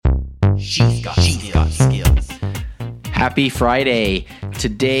She's got skills. Happy Friday.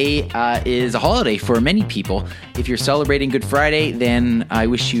 Today is a holiday for many people. If you're celebrating Good Friday, then I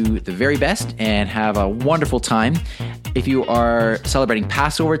wish you the very best and have a wonderful time. If you are celebrating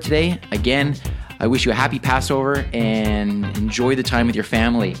Passover today, again, I wish you a happy Passover and enjoy the time with your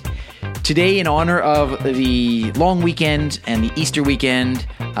family. Today, in honor of the long weekend and the Easter weekend,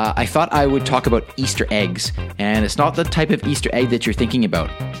 I thought I would talk about Easter eggs. And it's not the type of Easter egg that you're thinking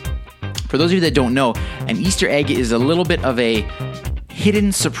about. For those of you that don't know, an Easter egg is a little bit of a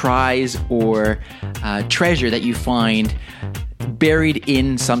hidden surprise or treasure that you find buried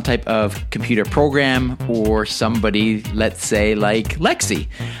in some type of computer program or somebody, let's say, like Lexi.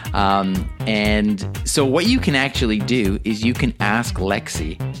 And so what you can actually do is you can ask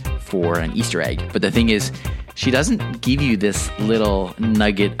Lexi for an Easter egg. But the thing is, she doesn't give you this little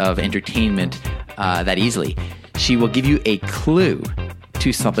nugget of entertainment that easily. She will give you a clue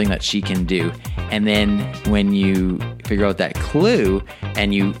to something that she can do. And then when you figure out that clue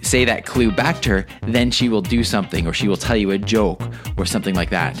and you say that clue back to her, then she will do something, or she will tell you a joke or something like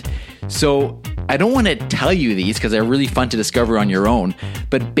that. So I don't want to tell you these because they're really fun to discover on your own.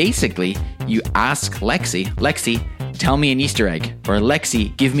 But basically, you ask Lexi, tell me an Easter egg, or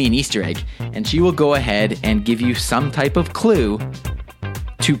Lexi, give me an Easter egg. And she will go ahead and give you some type of clue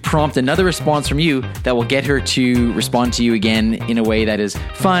to prompt another response from you that will get her to respond to you again in a way that is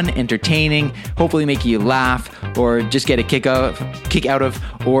fun, entertaining, hopefully make you laugh, or just get a kick out of,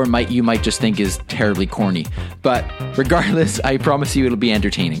 or you might just think is terribly corny. But regardless, I promise you it'll be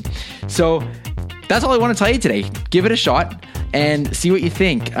entertaining. So that's all I want to tell you today. Give it a shot and see what you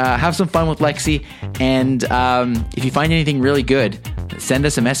think. Have some fun with Lexi, and if you find anything really good, send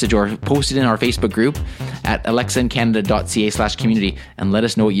us a message or post it in our Facebook group at alexaincanada.ca/community and let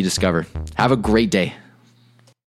us know what you discover. Have a great day.